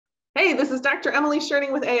Hey, this is Dr. Emily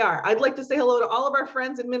Scherning with AR. I'd like to say hello to all of our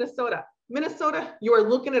friends in Minnesota. Minnesota, you are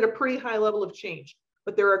looking at a pretty high level of change,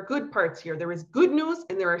 but there are good parts here. There is good news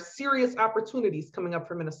and there are serious opportunities coming up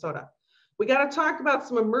for Minnesota. We got to talk about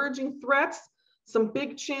some emerging threats, some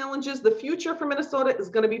big challenges. The future for Minnesota is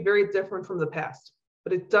going to be very different from the past,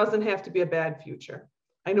 but it doesn't have to be a bad future.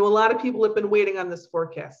 I know a lot of people have been waiting on this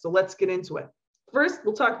forecast, so let's get into it. First,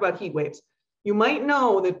 we'll talk about heat waves. You might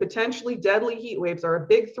know that potentially deadly heat waves are a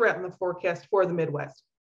big threat in the forecast for the Midwest.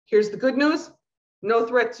 Here's the good news, no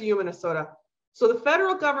threat to you, Minnesota. So the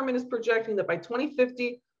federal government is projecting that by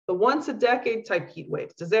 2050, the once a decade type heat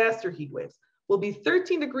waves, disaster heat waves, will be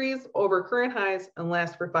 13 degrees over current highs and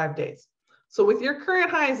last for 5 days. So with your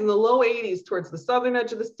current highs in the low 80s towards the southern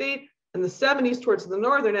edge of the state and the 70s towards the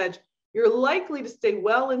northern edge, you're likely to stay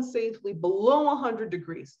well and safely below 100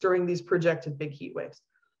 degrees during these projected big heat waves.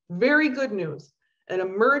 Very good news, an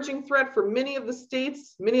emerging threat for many of the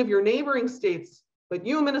states, many of your neighboring states, but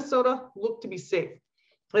you, Minnesota, look to be safe.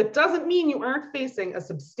 It doesn't mean you aren't facing a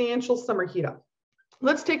substantial summer heat up.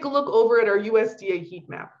 Let's take a look over at our USDA heat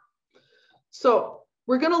map. So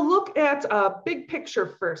we're going to look at a big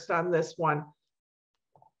picture first on this one.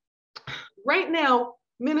 Right now,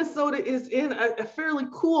 Minnesota is in a fairly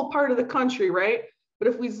cool part of the country, right? But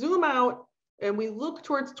if we zoom out, and we look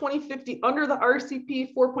towards 2050 under the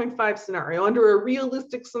RCP 4.5 scenario, under a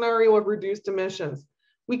realistic scenario of reduced emissions,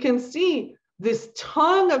 we can see this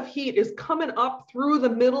tongue of heat is coming up through the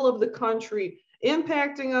middle of the country,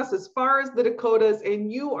 impacting us as far as the Dakotas,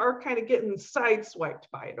 and you are kind of getting sideswiped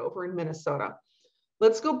by it over in Minnesota.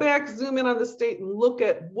 Let's go back, zoom in on the state, and look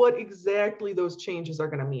at what exactly those changes are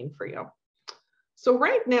going to mean for you. So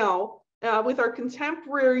right now, with our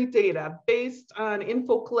contemporary data based on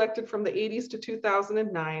info collected from the 80s to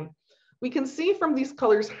 2009, we can see from these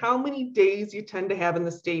colors how many days you tend to have in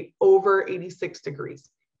the state over 86 degrees.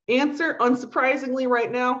 Answer, unsurprisingly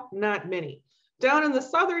right now, not many. Down in the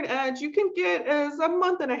southern edge, you can get as a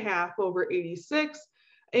month and a half over 86.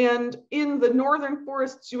 And in the northern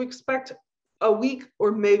forests, you expect a week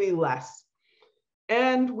or maybe less.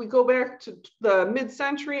 And we go back to the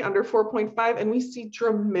mid-century under 4.5 and we see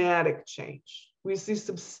dramatic change. We see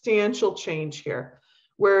substantial change here,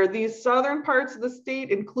 where these southern parts of the state,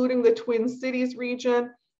 including the Twin Cities region,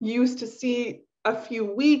 used to see a few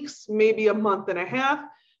weeks, maybe a month and a half.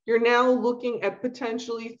 You're now looking at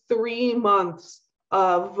potentially 3 months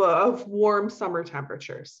of warm summer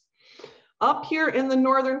temperatures. Up here in the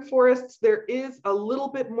northern forests, there is a little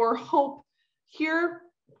bit more hope. Here,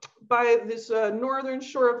 by this northern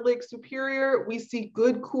shore of Lake Superior, we see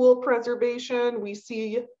good cool preservation. We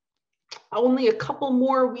see only a couple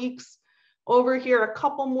more weeks over here, a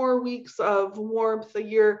couple more weeks of warmth a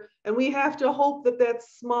year. And we have to hope that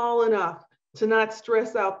that's small enough to not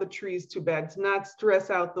stress out the trees too bad, to not stress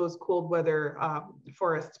out those cold weather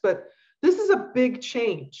forests. But this is a big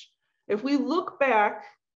change. If we look back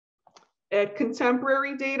at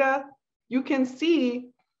contemporary data, you can see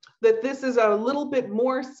that this is a little bit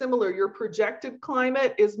more similar. Your projected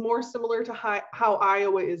climate is more similar to how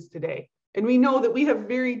Iowa is today. And we know that we have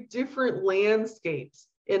very different landscapes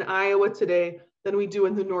in Iowa today than we do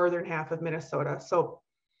in the northern half of Minnesota. So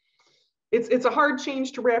it's a hard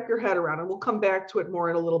change to wrap your head around, and we'll come back to it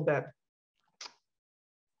more in a little bit.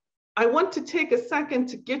 I want to take a second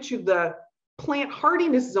to get you the plant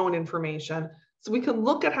hardiness zone information so we can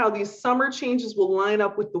look at how these summer changes will line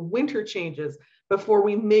up with the winter changes before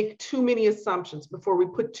we make too many assumptions, before we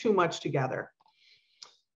put too much together.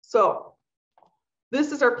 So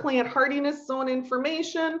this is our plant hardiness zone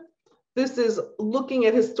information. This is looking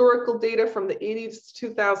at historical data from the 80s to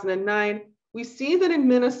 2009. We see that in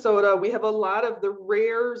Minnesota, we have a lot of the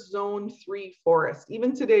rare zone 3 forest.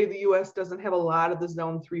 Even today, the US doesn't have a lot of the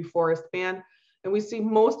zone 3 forest band. And we see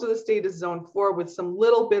most of the state is zone 4 with some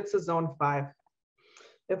little bits of zone 5.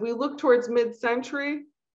 If we look towards mid-century,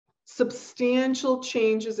 substantial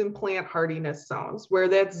changes in plant hardiness zones, where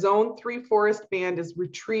that zone 3 forest band is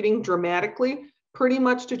retreating dramatically, pretty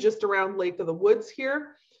much to just around Lake of the Woods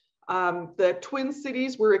here. The Twin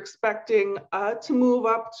Cities, we're expecting to move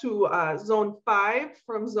up to zone 5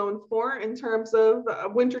 from zone 4 in terms of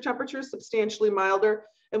winter temperatures, substantially milder.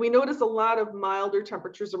 And we notice a lot of milder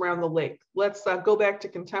temperatures around the lake. Let's go back to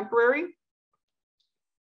contemporary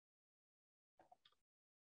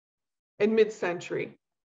and mid-century.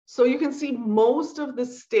 So you can see most of the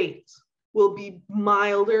state will be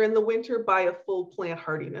milder in the winter by a full plant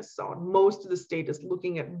hardiness zone. Most of the state is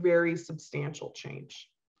looking at very substantial change.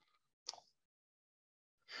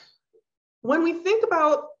 When we think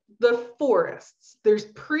about the forests, there's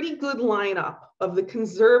pretty good lineup of the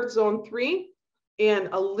conserved zone 3 and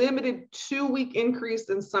a limited 2-week increase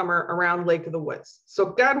in summer around Lake of the Woods. So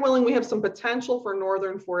God willing, we have some potential for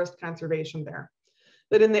northern forest conservation there.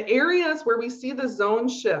 That in the areas where we see the zone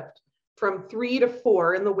shift from 3 to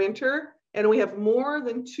 4 in the winter, and we have more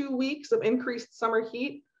than 2 weeks of increased summer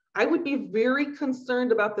heat, I would be very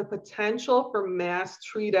concerned about the potential for mass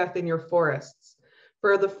tree death in your forests.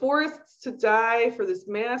 For the forests to die, for this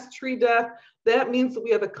mass tree death, that means that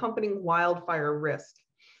we have accompanying wildfire risk.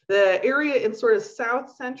 The area in sort of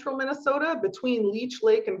south central Minnesota between Leech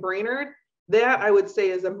Lake and Brainerd, that I would say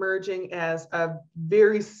is emerging as a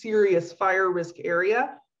very serious fire risk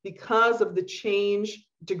area because of the change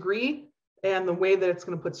degree and the way that it's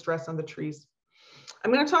going to put stress on the trees.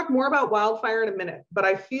 I'm going to talk more about wildfire in a minute, but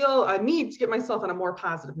I feel a need to get myself on a more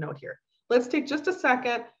positive note here. Let's take just a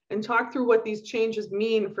second and talk through what these changes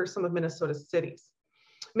mean for some of Minnesota's cities.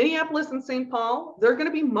 Minneapolis and St Paul, they're going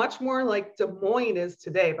to be much more like Des Moines is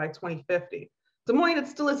today by 2050. Des Moines, it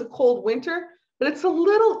still is a cold winter, but it's a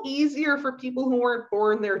little easier for people who weren't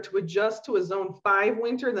born there to adjust to a zone 5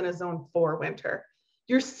 winter than a zone 4 winter.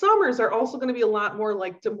 Your summers are also going to be a lot more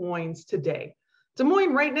like Des Moines today. Des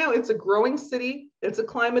Moines right now, it's a growing city. It's a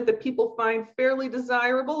climate that people find fairly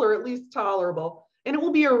desirable or at least tolerable, and it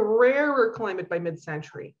will be a rarer climate by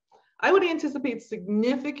mid-century. I would anticipate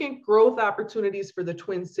significant growth opportunities for the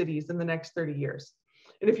Twin Cities in the next 30 years.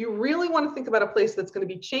 And if you really want to think about a place that's going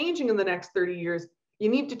to be changing in the next 30 years, you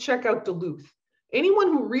need to check out Duluth. Anyone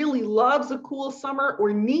who really loves a cool summer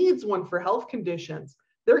or needs one for health conditions,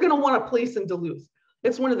 they're going to want a place in Duluth.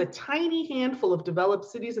 It's one of the tiny handful of developed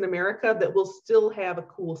cities in America that will still have a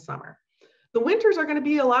cool summer. The winters are going to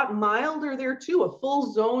be a lot milder there too, a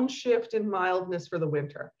full zone shift in mildness for the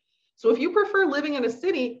winter. So if you prefer living in a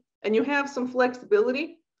city and you have some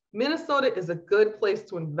flexibility, Minnesota is a good place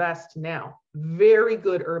to invest now. Very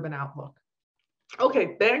good urban outlook.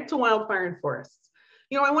 Okay, back to wildfire and forests.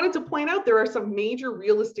 You know, I wanted to point out there are some major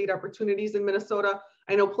real estate opportunities in Minnesota.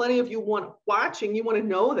 I know plenty of you watching, you want to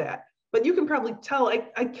know that. But you can probably tell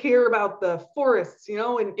I care about the forests, you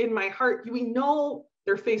know, and in my heart, we know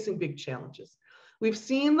they're facing big challenges. We've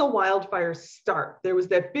seen the wildfires start. There was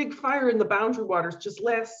that big fire in the Boundary Waters just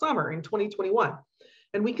last summer in 2021.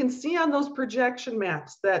 And we can see on those projection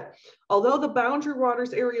maps that although the Boundary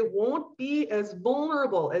Waters area won't be as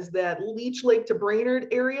vulnerable as that Leech Lake to Brainerd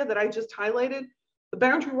area that I just highlighted, the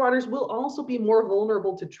Boundary Waters will also be more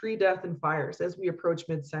vulnerable to tree death and fires as we approach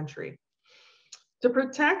mid-century. To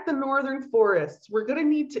protect the northern forests, we're going to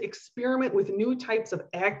need to experiment with new types of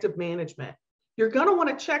active management. You're going to want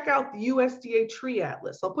to check out the USDA Tree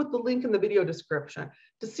Atlas. I'll put the link in the video description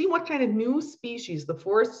to see what kind of new species the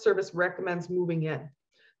Forest Service recommends moving in.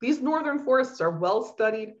 These northern forests are well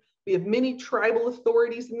studied. We have many tribal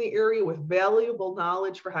authorities in the area with valuable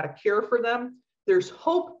knowledge for how to care for them. There's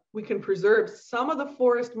hope we can preserve some of the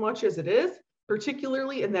forest much as it is,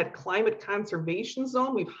 particularly in that climate conservation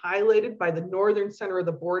zone we've highlighted by the northern center of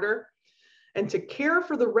the border. And to care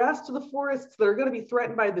for the rest of the forests that are going to be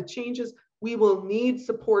threatened by the changes, we will need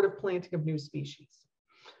supportive planting of new species.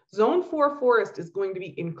 Zone 4 forest is going to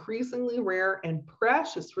be increasingly rare and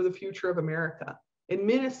precious for the future of America. And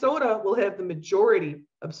Minnesota will have the majority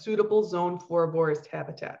of suitable Zone 4 forest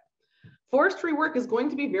habitat. Forestry work is going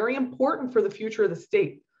to be very important for the future of the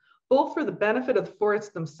state, both for the benefit of the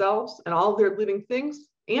forests themselves and all their living things,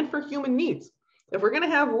 and for human needs. If we're going to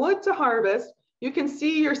have wood to harvest, you can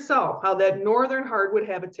see yourself how that northern hardwood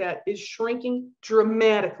habitat is shrinking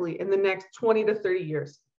dramatically in the next 20 to 30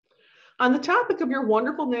 years. On the topic of your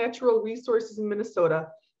wonderful natural resources in Minnesota,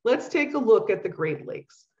 let's take a look at the Great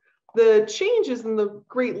Lakes. The changes in the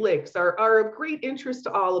Great Lakes are of great interest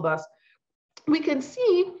to all of us. We can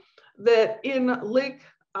see that in Lake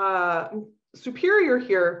Superior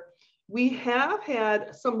here, we have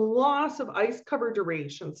had some loss of ice cover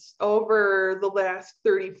durations over the last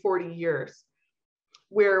 30, 40 years,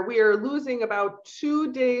 where we are losing about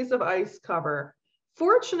 2 days of ice cover.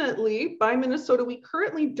 Fortunately, by Minnesota, we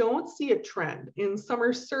currently don't see a trend in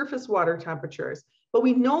summer surface water temperatures, but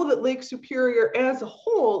we know that Lake Superior as a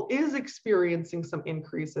whole is experiencing some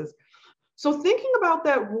increases. So thinking about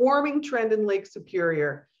that warming trend in Lake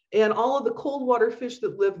Superior, and all of the cold water fish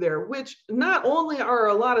that live there, which not only are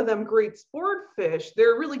a lot of them great sport fish,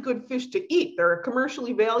 they're really good fish to eat. They're a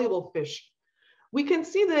commercially valuable fish. We can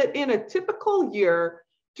see that in a typical year,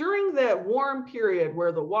 during that warm period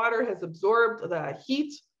where the water has absorbed the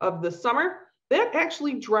heat of the summer, that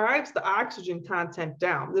actually drives the oxygen content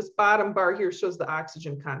down. This bottom bar here shows the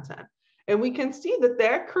oxygen content. And we can see that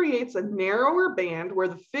that creates a narrower band where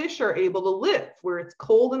the fish are able to live, where it's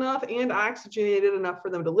cold enough and oxygenated enough for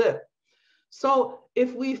them to live. So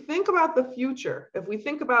if we think about the future, if we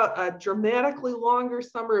think about a dramatically longer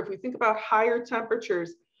summer, if we think about higher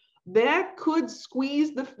temperatures, that could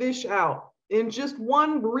squeeze the fish out. In just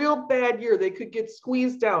one real bad year, they could get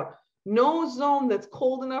squeezed out. No zone that's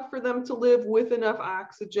cold enough for them to live with enough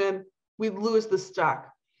oxygen, we'd lose the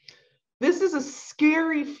stock. This is a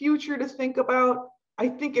scary future to think about. I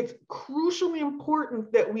think it's crucially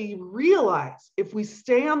important that we realize if we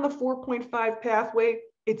stay on the 4.5 pathway,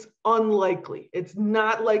 it's unlikely. It's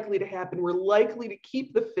not likely to happen. We're likely to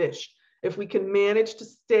keep the fish if we can manage to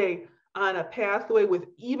stay on a pathway with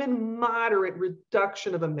even moderate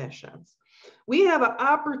reduction of emissions. We have an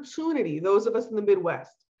opportunity, those of us in the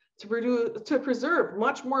Midwest, to preserve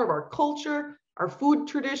much more of our culture, our food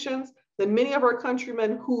traditions, than many of our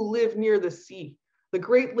countrymen who live near the sea. The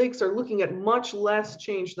Great Lakes are looking at much less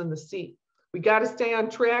change than the sea. We got to stay on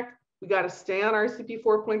track. We got to stay on RCP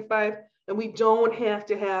 4.5, and we don't have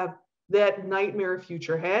to have that nightmare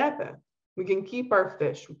future happen. We can keep our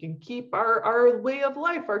fish. We can keep our way of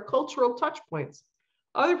life, our cultural touch points.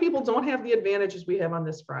 Other people don't have the advantages we have on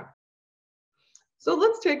this front. So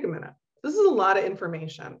let's take a minute. This is a lot of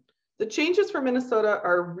information. The changes for Minnesota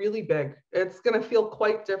are really big. It's going to feel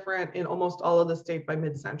quite different in almost all of the state by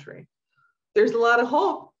mid-century. There's a lot of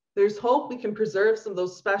hope. There's hope we can preserve some of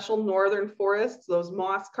those special northern forests, those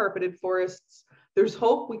moss-carpeted forests. There's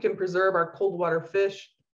hope we can preserve our cold water fish.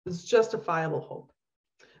 It's justifiable hope.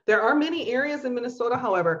 There are many areas in Minnesota,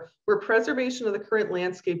 however, where preservation of the current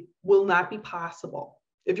landscape will not be possible.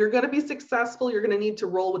 If you're going to be successful, you're going to need to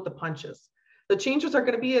roll with the punches. The changes are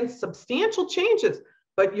going to be in substantial changes,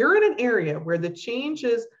 but you're in an area where the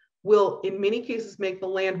changes will, in many cases, make the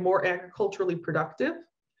land more agriculturally productive.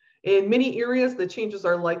 In many areas, the changes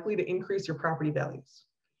are likely to increase your property values.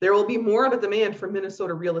 There will be more of a demand for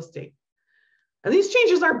Minnesota real estate. And these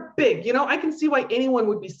changes are big. You know, I can see why anyone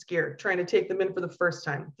would be scared trying to take them in for the first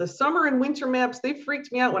time. The summer and winter maps, they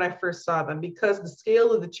freaked me out when I first saw them because the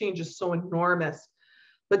scale of the change is so enormous.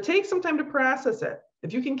 But take some time to process it.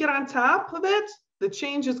 If you can get on top of it, the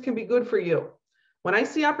changes can be good for you. When I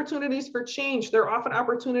see opportunities for change, they're often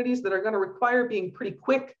opportunities that are going to require being pretty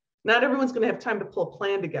quick. Not everyone's going to have time to pull a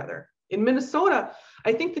plan together. In Minnesota,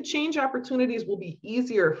 I think the change opportunities will be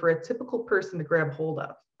easier for a typical person to grab hold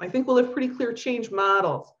of. I think we'll have pretty clear change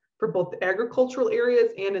models for both the agricultural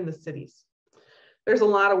areas and in the cities. There's a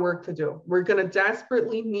lot of work to do. We're going to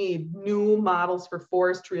desperately need new models for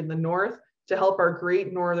forestry in the north to help our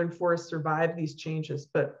great northern forests survive these changes.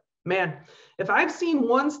 But man, if I've seen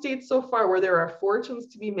one state so far where there are fortunes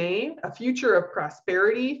to be made, a future of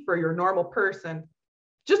prosperity for your normal person,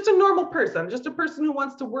 just a normal person, just a person who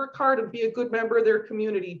wants to work hard and be a good member of their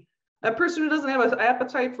community, a person who doesn't have an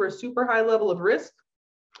appetite for a super high level of risk.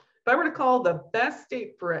 If I were to call the best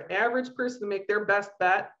state for an average person to make their best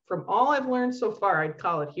bet, from all I've learned so far, I'd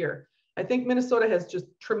call it here. I think Minnesota has just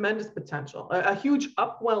tremendous potential, a huge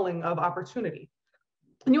upwelling of opportunity.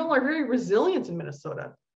 And you all are very resilient in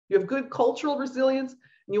Minnesota. You have good cultural resilience,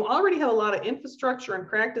 and you already have a lot of infrastructure and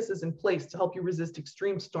practices in place to help you resist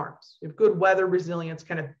extreme storms. You have good weather resilience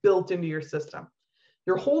kind of built into your system.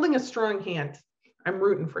 You're holding a strong hand. I'm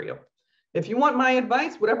rooting for you. If you want my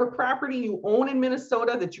advice, whatever property you own in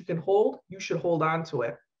Minnesota that you can hold, you should hold on to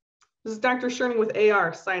it. This is Dr. Schoening with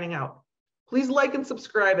AR signing out. Please like and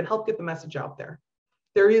subscribe and help get the message out there.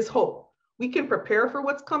 There is hope. We can prepare for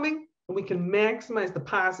what's coming, and we can maximize the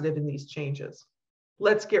positive in these changes.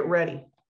 Let's get ready.